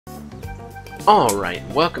Alright,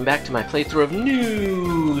 welcome back to my playthrough of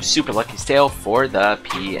New Super Lucky's Tale for the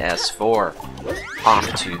PS4.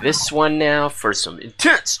 Off to this one now for some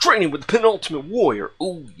intense training with the Penultimate Warrior.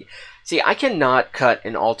 Ooh, see, I cannot cut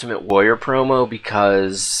an Ultimate Warrior promo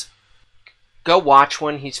because... Go watch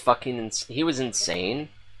one, he was insane.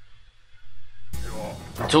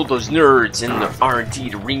 I told those nerds in the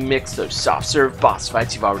R&D to remix those soft-serve boss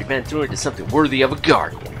fights you've already been through into something worthy of a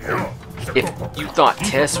guardian. If you thought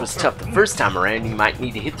Tess was tough the first time around, you might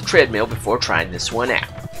need to hit the treadmill before trying this one out.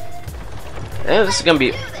 This is gonna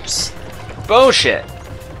be bullshit.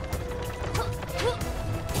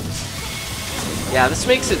 Yeah, this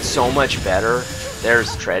makes it so much better.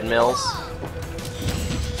 There's treadmills.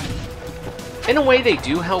 In a way, they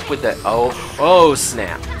do help with the... Oh,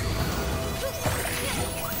 snap.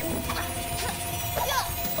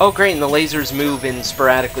 Oh, great, and the lasers move in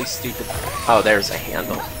sporadically stupid... Oh, there's a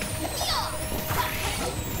handle.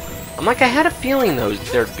 I'm like, I had a feeling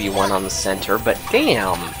there'd be one on the center, but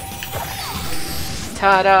damn.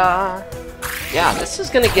 Ta-da! Yeah, this is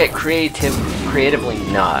gonna get creatively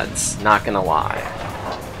nuts, not gonna lie.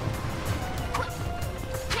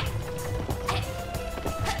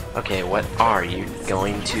 Okay, what are you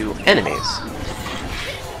going to... Enemies.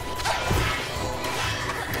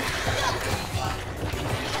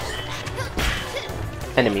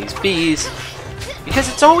 Enemies, bees. Because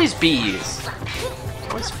it's always bees.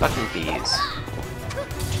 Always fucking bees.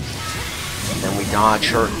 And then we dodge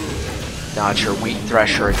her wheat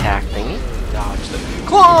thresher attack thingy. Dodge the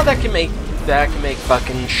claw that can make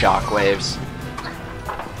fucking shockwaves.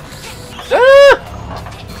 Ah!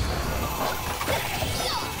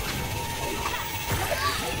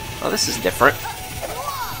 Oh, this is different.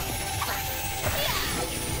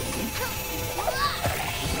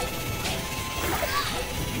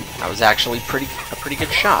 That was actually a pretty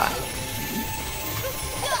good shot.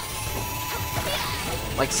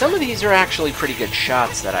 Like, some of these are actually pretty good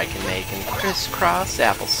shots that I can make, and crisscross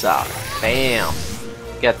applesauce. Bam!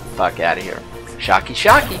 Get the fuck out of here. Shocky,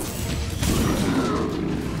 shocky!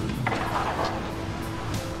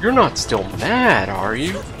 You're not still mad, are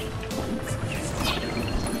you?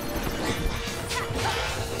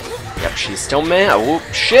 Yep, she's still mad. Whoop,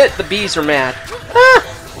 shit, the bees are mad. Ah!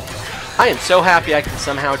 I am so happy I can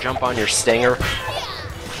somehow jump on your stinger.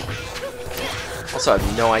 Also, I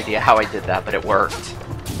have no idea how I did that, but it worked.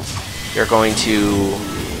 You're going to...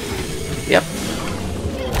 Yep.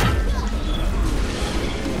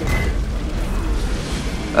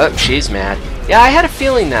 Oh, she's mad. Yeah, I had a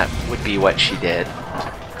feeling that would be what she did.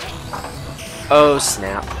 Oh,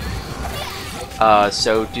 snap.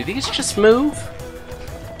 So do these just move?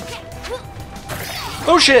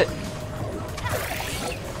 Oh, shit!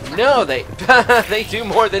 No, they... they do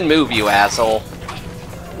more than move, you asshole.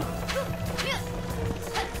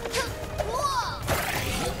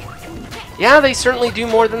 Yeah, they certainly do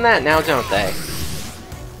more than that now, don't they?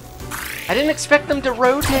 I didn't expect them to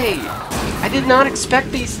rotate. I did not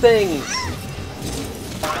expect these things.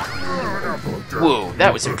 Whoa,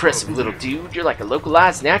 that was impressive, little dude. You're like a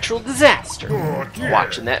localized natural disaster.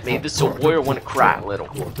 Watching that made this old warrior want to cry a little.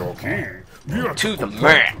 To the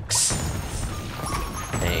max.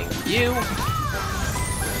 Thank you.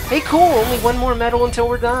 Hey, cool. Only one more medal until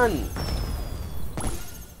we're done.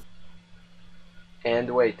 And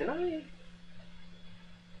wait, did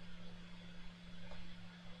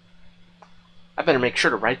I better make sure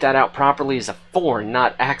to write that out properly as a 4 and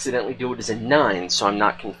not accidentally do it as a 9 so I'm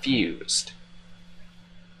not confused.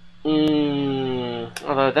 Although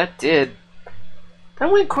that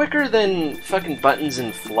went quicker than fucking Buttons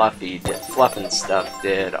and Fluff and stuff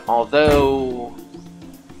did. Although...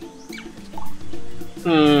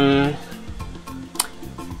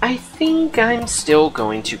 I think I'm still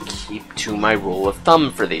going to keep to my rule of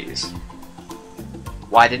thumb for these.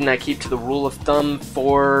 Why didn't I keep to the rule of thumb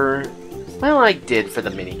for... Well, I did for the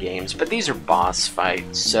mini-games, but these are boss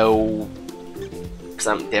fights, so...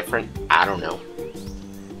 something different? I don't know.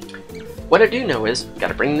 What I do know is,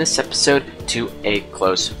 gotta bring this episode to a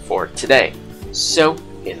close for today. So,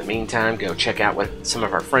 in the meantime, go check out what some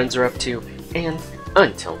of our friends are up to, and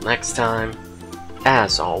until next time,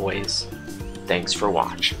 as always, thanks for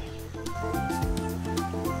watching.